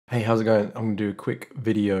Hey, how's it going? I'm going to do a quick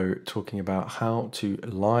video talking about how to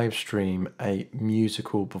live stream a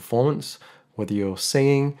musical performance, whether you're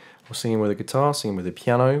singing or singing with a guitar, singing with a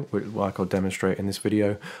piano, like I'll demonstrate in this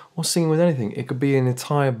video, or singing with anything. It could be an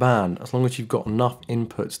entire band, as long as you've got enough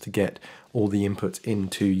inputs to get all the inputs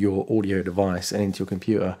into your audio device and into your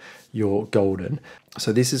computer, you're golden.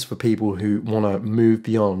 So this is for people who want to move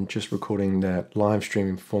beyond just recording their live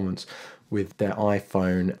streaming performance with their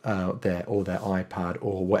iPhone or their iPad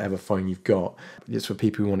or whatever phone you've got. It's for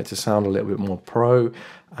people who want it to sound a little bit more pro,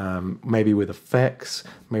 maybe with effects,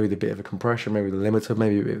 maybe with a bit of a compression, maybe with a limiter,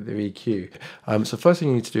 maybe with the EQ. So first thing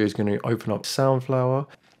you need to do is going to open up SoundFlower.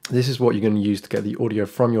 This is what you're going to use to get the audio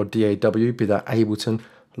from your DAW, be that Ableton,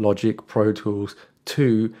 Logic, ProTools,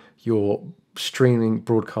 to your streaming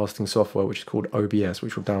broadcasting software, which is called OBS,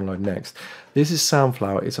 which we'll download next. This is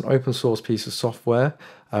SoundFlower. It's an open source piece of software.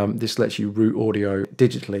 This lets you route audio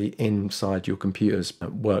digitally inside your computer's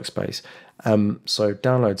workspace. So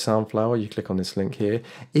download SoundFlower. You click on this link here.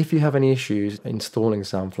 If you have any issues installing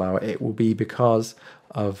SoundFlower, it will be because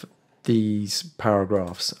of these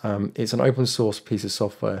paragraphs. It's an open source piece of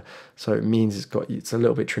software, so it means it's a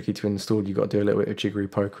little bit tricky to install. You've got to do a little bit of jiggery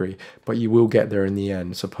pokery, but you will get there in the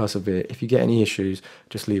end, so persevere. If you get any issues,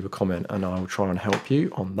 just leave a comment and I will try and help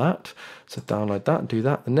you on that. So download that, do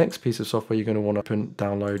that. The next piece of software you're going to want to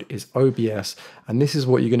download is OBS, and this is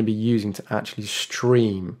what you're going to be using to actually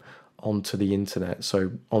stream onto the internet,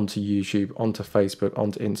 so onto YouTube, onto Facebook,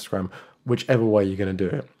 onto Instagram, whichever way you're going to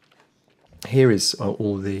do it. Here is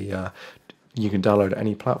all the, you can download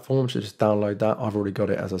any platform, so just download that. I've already got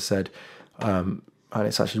it, as I said, and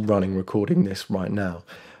it's actually running, recording this right now.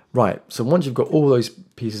 Right, so once you've got all those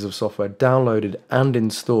pieces of software downloaded and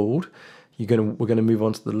installed, we're going to move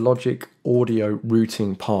on to the Logic audio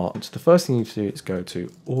routing part. So the first thing you need to do is go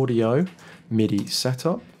to Audio, MIDI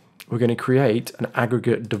Setup. We're going to create an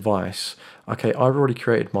aggregate device. Okay, I've already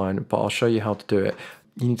created mine, but I'll show you how to do it.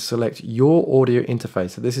 You need to select your audio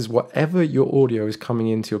interface. So this is whatever your audio is coming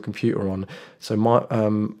into your computer on. So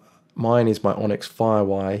mine is my Onyx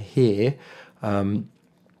Firewire here.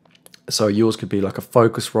 So yours could be like a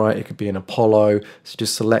Focusrite, it could be an Apollo. So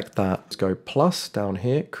just select that. Let's go plus down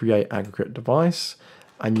here, create aggregate device,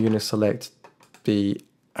 and you're going to select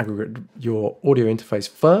your audio interface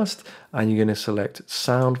first, and you're going to select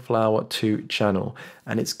SoundFlower to channel,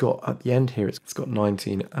 and it's got at the end here, it's got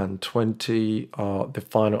 19 and 20 are the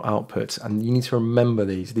final outputs, and you need to remember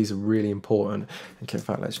these are really important. Okay, in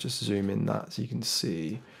fact, let's just zoom in that so you can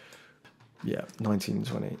see. Yeah, 19 and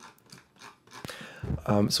 20.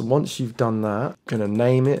 So once you've done that, I'm going to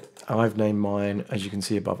name it. I've named mine, as you can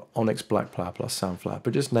see above, Onyx BlackHole plus SoundFlower,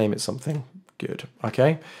 but just name it something good,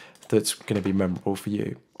 okay, that's going to be memorable for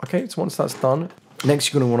you. Okay, so once that's done,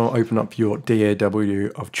 next you're going to want to open up your DAW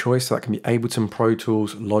of choice. So that can be Ableton, Pro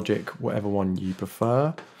Tools, Logic, whatever one you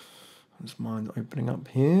prefer. That's mine opening up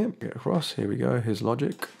here. Get across, here we go, here's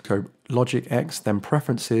Logic. Go Logic X, then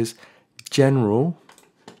Preferences, General,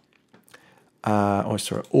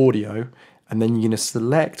 Audio, and then you're going to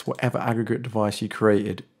select whatever aggregate device you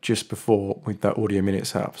created just before with that audio minute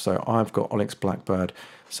setup. So I've got Onyx Blackbird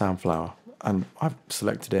SoundFlower, and I've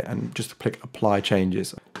selected it, and just click apply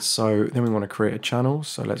changes. So then we want to create a channel.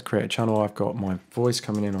 So let's create a channel. I've got my voice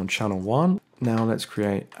coming in on channel 1. Now let's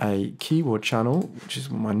create a keyboard channel, which is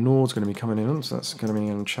what my Nord's going to be coming in on. So that's going to be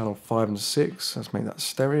on channel 5 and 6. Let's make that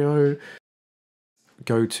stereo.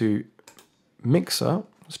 Go to mixer.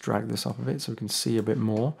 Let's drag this up a bit so we can see a bit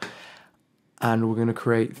more. And we're going to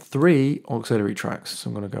create 3 auxiliary tracks. So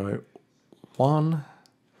I'm going to go 1,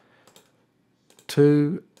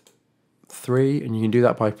 2, 3, and you can do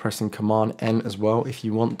that by pressing Command N as well if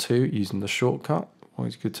you want to, using the shortcut.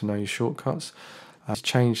 Always good to know your shortcuts.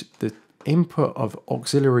 Change the input of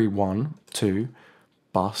auxiliary 1 to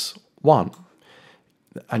bus 1,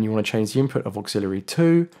 and you want to change the input of auxiliary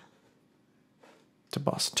 2 to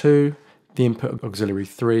bus 2, the input of auxiliary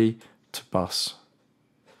 3 to bus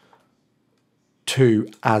 2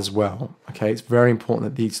 as well. Okay, it's very important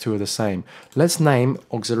that these two are the same. Let's name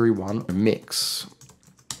auxiliary 1 mix.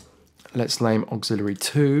 Let's name auxiliary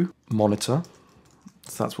 2 monitor.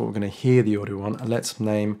 So that's what we're going to hear the audio on. And let's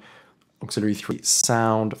name auxiliary 3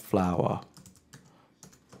 SoundFlower.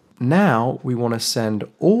 Now we want to send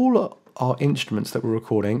all our instruments that we're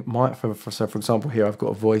recording. So for example, here I've got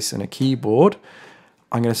a voice and a keyboard.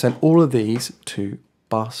 I'm going to send all of these to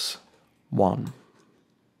bus 1.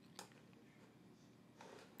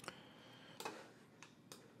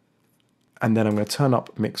 And then I'm going to turn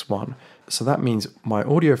up mix 1. So that means my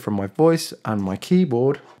audio from my voice and my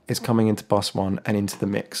keyboard is coming into bus 1 and into the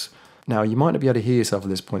mix. Now you might not be able to hear yourself at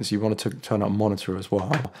this point, so you want to turn up monitor as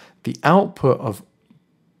well. The output of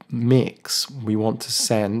mix we want to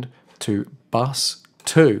send to bus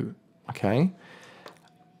 2, okay?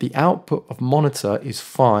 The output of monitor is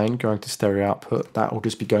fine going to stereo output. That will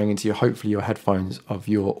just be going into hopefully your headphones of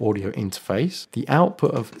your audio interface. The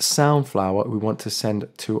output of Soundflower we want to send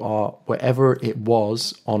to our wherever it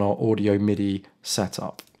was on our audio MIDI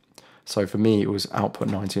setup. So for me, it was output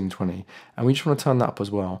 1920, and we just want to turn that up as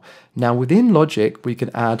well. Now within Logic, we can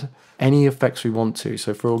add any effects we want to.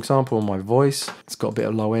 So for example, on my voice, it's got a bit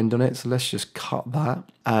of low end on it. So let's just cut that.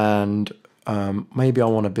 And maybe I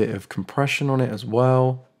want a bit of compression on it as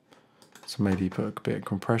well. So maybe put a bit of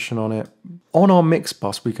compression on it. On our mix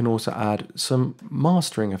bus, we can also add some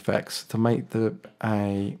mastering effects to make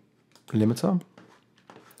a limiter,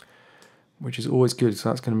 which is always good. So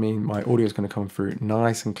that's going to mean my audio is going to come through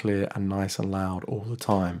nice and clear and nice and loud all the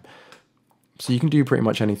time. So you can do pretty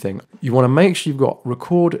much anything. You want to make sure you've got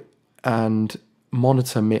record and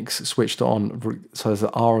monitor mix switched on. So there's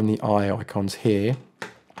the R and the I icons here.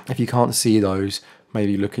 If you can't see those,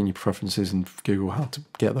 maybe look in your preferences and Google how to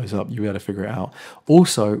get those up. You'll be able to figure it out.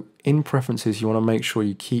 Also, in preferences, you want to make sure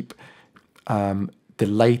you keep the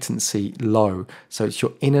latency low. So it's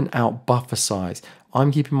your in and out buffer size. I'm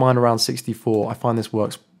keeping mine around 64. I find this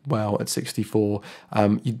works well at 64.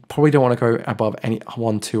 You probably don't want to go above any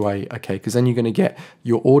 128, okay, because then you're going to get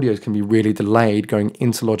your audios can be really delayed going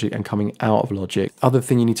into Logic and coming out of Logic. Other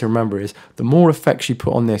thing you need to remember is the more effects you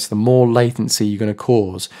put on this, the more latency you're going to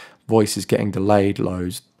cause. Voice is getting delayed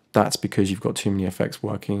loads. That's because you've got too many effects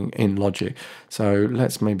working in Logic. So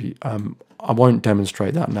let's maybe, I won't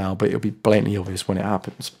demonstrate that now, but it'll be blatantly obvious when it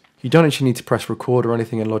happens. You don't actually need to press record or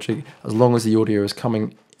anything in Logic, as long as the audio is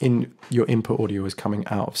coming in, your input audio is coming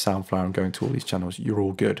out of Soundflower and going to all these channels, you're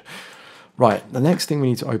all good. Right, the next thing we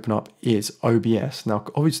need to open up is OBS. Now,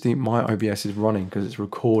 obviously my OBS is running because it's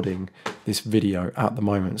recording this video at the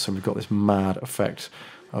moment. So we've got this mad effect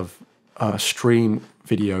of stream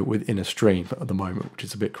video within a stream at the moment, which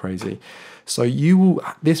is a bit crazy. So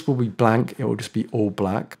this will be blank, it will just be all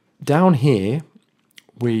black. Down here,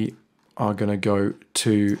 we are going to go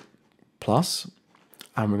to plus,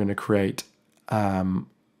 and we're going to create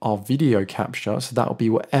our video capture. So that will be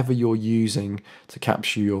whatever you're using to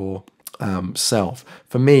capture your self.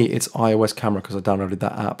 For me, it's iOS camera because I downloaded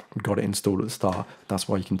that app and got it installed at the start. That's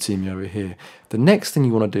why you can see me over here. The next thing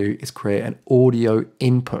you want to do is create an audio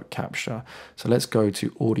input capture. So let's go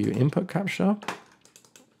to audio input capture.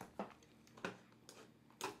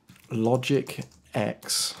 Logic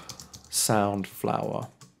X Soundflower.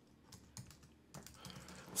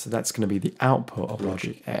 So that's going to be the output of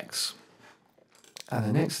Logic X. And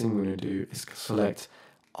the next thing we're going to do is select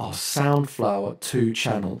our Soundflower 2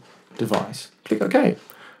 channel device. Click OK.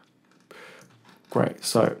 Great.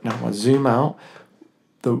 So now if I zoom out,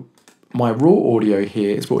 my raw audio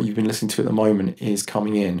here is what you've been listening to at the moment is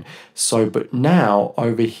coming in. So, but now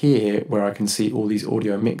over here where I can see all these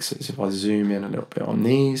audio mixes, if I zoom in a little bit on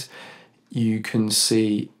these, you can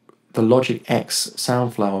see the Logic X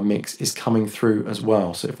Soundflower mix is coming through as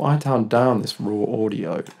well. So if I turn down this raw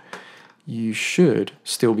audio, you should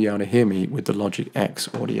still be able to hear me with the Logic X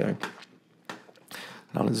audio.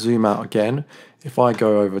 Now let's zoom out again. If I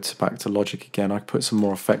go over back to Logic again, I can put some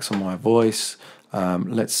more effects on my voice.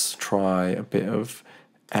 Let's try a bit of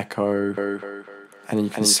echo, and you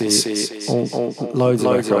can see loads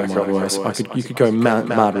of echo on my voice. You could go mad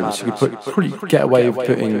with this. You could probably get away with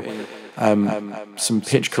putting some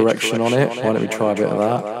pitch correction on it. Why don't we try a bit of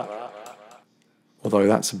that? Although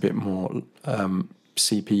that's a bit more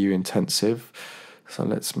CPU intensive. So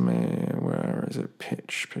where is it?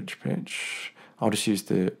 Pitch. I'll just use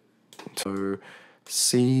the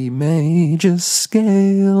C major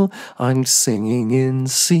scale. I'm singing in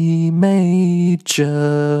C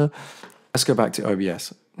major. Let's go back to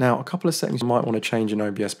OBS. Now, a couple of settings you might want to change in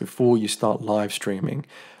OBS before you start live streaming.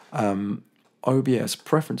 OBS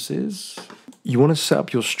preferences. You want to set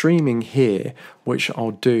up your streaming here, which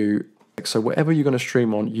I'll do. So whatever you're going to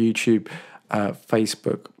stream on YouTube,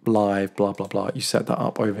 Facebook Live, blah, blah, blah, you set that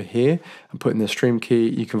up over here and put in the stream key.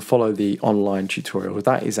 You can follow the online tutorial.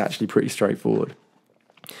 That is actually pretty straightforward.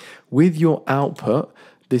 With your output,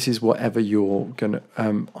 this is whatever you're going to,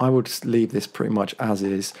 I would leave this pretty much as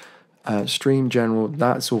is. Stream general,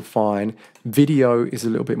 that's all fine. Video is a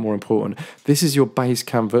little bit more important. This is your base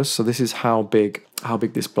canvas, so this is how big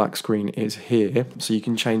this black screen is here. So you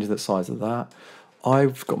can change the size of that.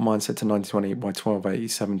 I've got mine set to 1920 by 1280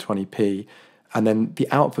 720p, and then the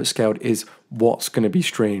output scaled is what's going to be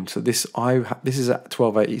streamed. So this is at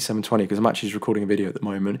 1280 720 because I'm actually just recording a video at the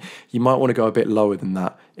moment. You might want to go a bit lower than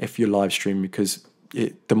that if you're live streaming, because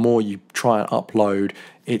the more you try and upload,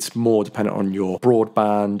 it's more dependent on your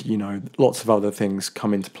broadband. You know, lots of other things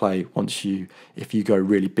come into play if you go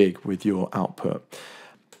really big with your output.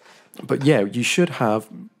 But yeah, you should have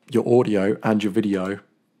your audio and your video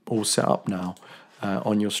all set up now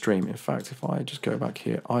on your stream. In fact, if I just go back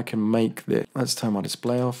here, I can make this. Let's turn my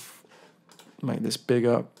display off, make this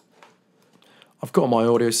bigger. I've got my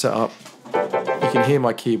audio set up. You can hear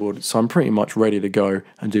my keyboard, so I'm pretty much ready to go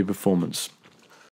and do performance.